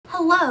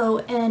Hello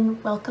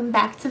and welcome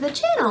back to the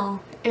channel.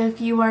 If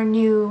you are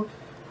new,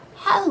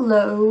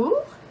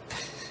 hello.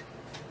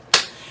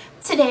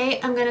 Today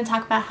I'm going to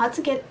talk about how to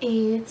get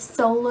a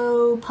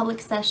solo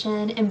public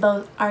session in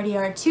both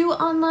RDR2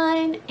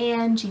 online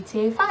and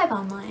GTA 5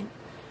 online.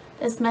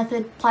 This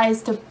method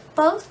applies to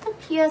both the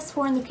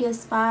PS4 and the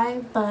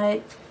PS5,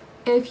 but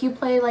if you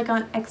play like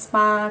on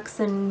Xbox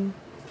and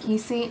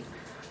PC,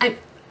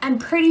 I'm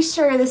pretty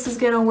sure this is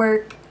going to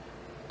work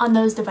on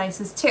those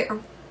devices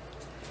too.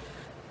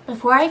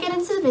 Before I get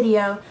into the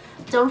video,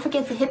 don't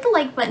forget to hit the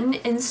like button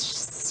and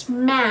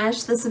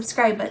smash the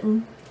subscribe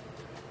button.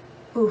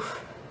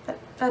 Oof,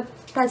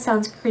 that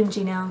sounds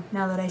cringy now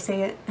that I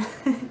say it.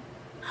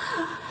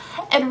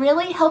 It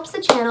really helps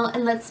the channel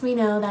and lets me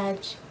know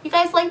that you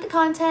guys like the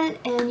content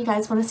and you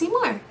guys want to see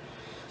more.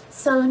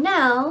 So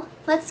now,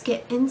 let's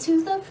get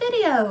into the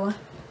video.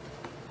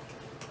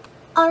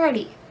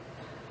 Alrighty,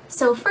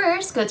 so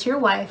first go to your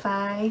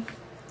Wi-Fi,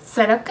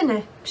 set up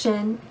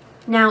connection.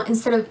 Now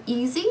instead of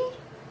easy,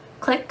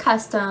 click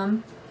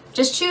custom.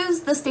 Just choose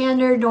the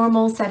standard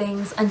normal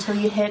settings until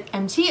you hit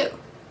MTU.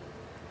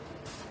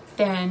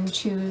 Then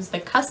choose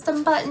the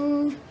custom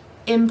button,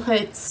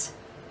 input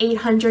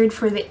 800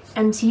 for the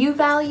MTU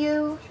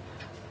value,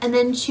 and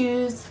then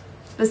choose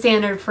the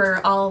standard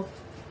for all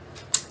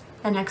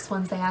the next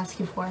ones they ask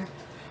you for.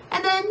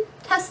 And then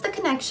test the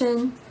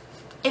connection.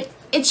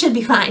 It should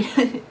be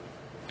fine.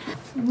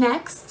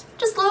 Next,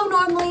 just load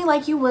normally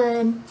like you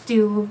would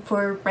do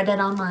for Red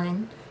Dead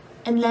Online.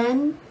 And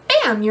then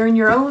bam, you're in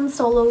your own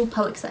solo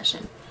public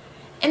session.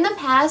 In the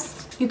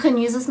past, you couldn't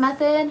use this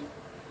method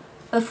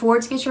before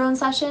to get your own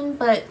session,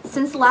 but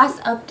since the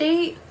last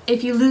update,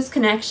 if you lose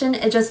connection,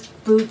 it just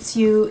boots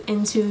you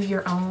into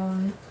your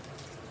own,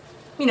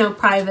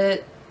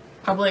 private,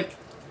 public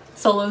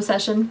solo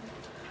session.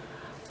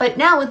 But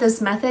now with this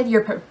method,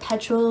 you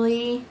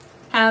perpetually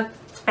have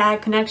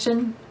bad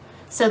connection.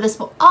 So this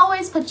will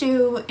always put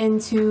you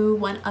into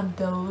one of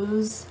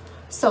those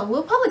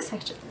solo public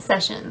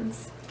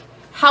sessions.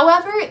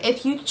 However,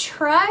 if you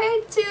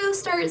try to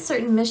start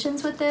certain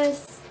missions with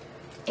this,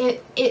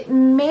 it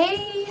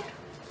may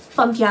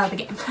bump you out of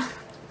the game.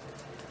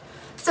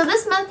 So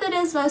this method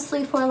is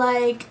mostly for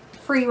like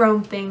free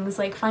roam things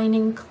like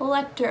finding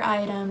collector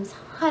items,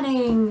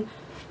 hunting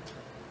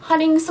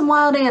some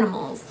wild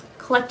animals,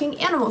 collecting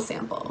animal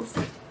samples,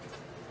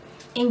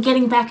 and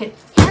getting back at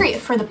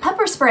Harriet for the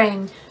pepper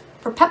spraying.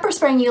 For pepper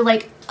spraying you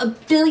like a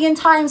billion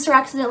times for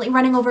accidentally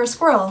running over a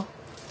squirrel.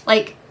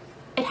 Like,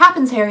 it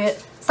happens,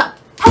 Harriet. Stop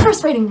pepper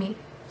spraying me.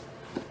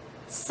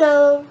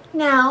 So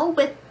now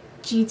with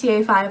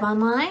GTA 5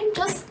 online,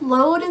 just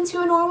load into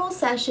a normal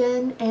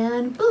session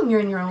and boom, you're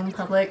in your own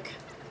public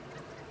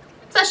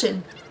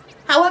session.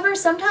 However,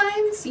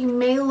 sometimes you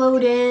may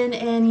load in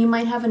and you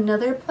might have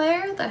another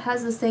player that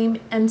has the same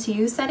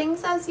MTU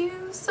settings as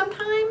you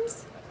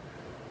sometimes.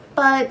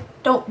 But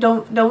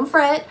don't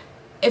fret.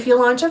 If you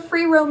launch a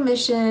free roam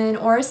mission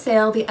or a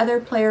sale, the other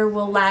player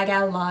will lag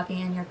out of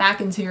lobby and you're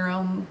back into your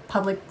own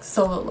public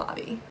solo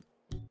lobby.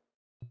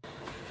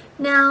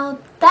 Now,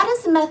 that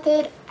is the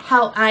method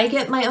how I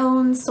get my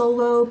own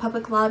solo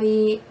public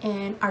lobby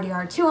in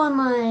RDR2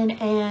 online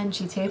and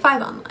GTA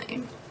 5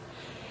 online.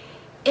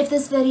 If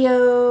this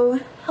video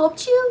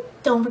helped you,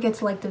 don't forget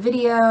to like the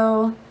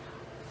video.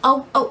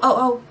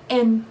 Oh,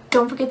 and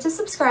don't forget to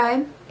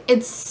subscribe.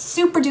 It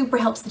super duper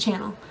helps the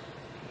channel.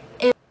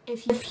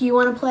 If you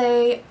want to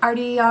play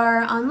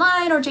RDR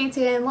online or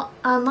GTA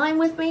online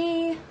with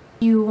me,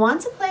 you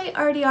want to play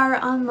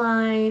RDR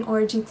online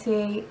or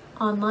GTA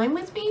online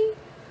with me,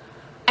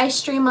 I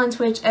stream on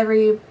Twitch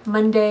every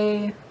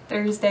Monday,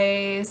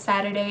 Thursday,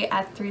 Saturday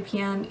at 3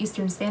 p.m.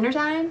 Eastern Standard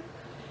Time.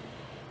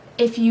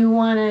 If you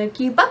want to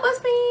keep up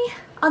with me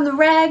on the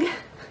reg,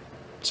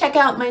 check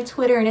out my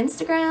Twitter and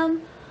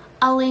Instagram.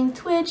 I'll link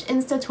Twitch,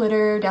 Insta,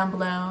 Twitter down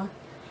below.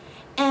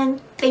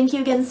 And thank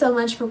you again so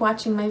much for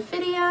watching my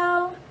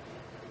video.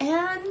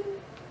 And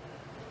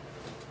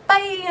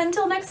bye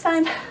until next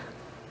time.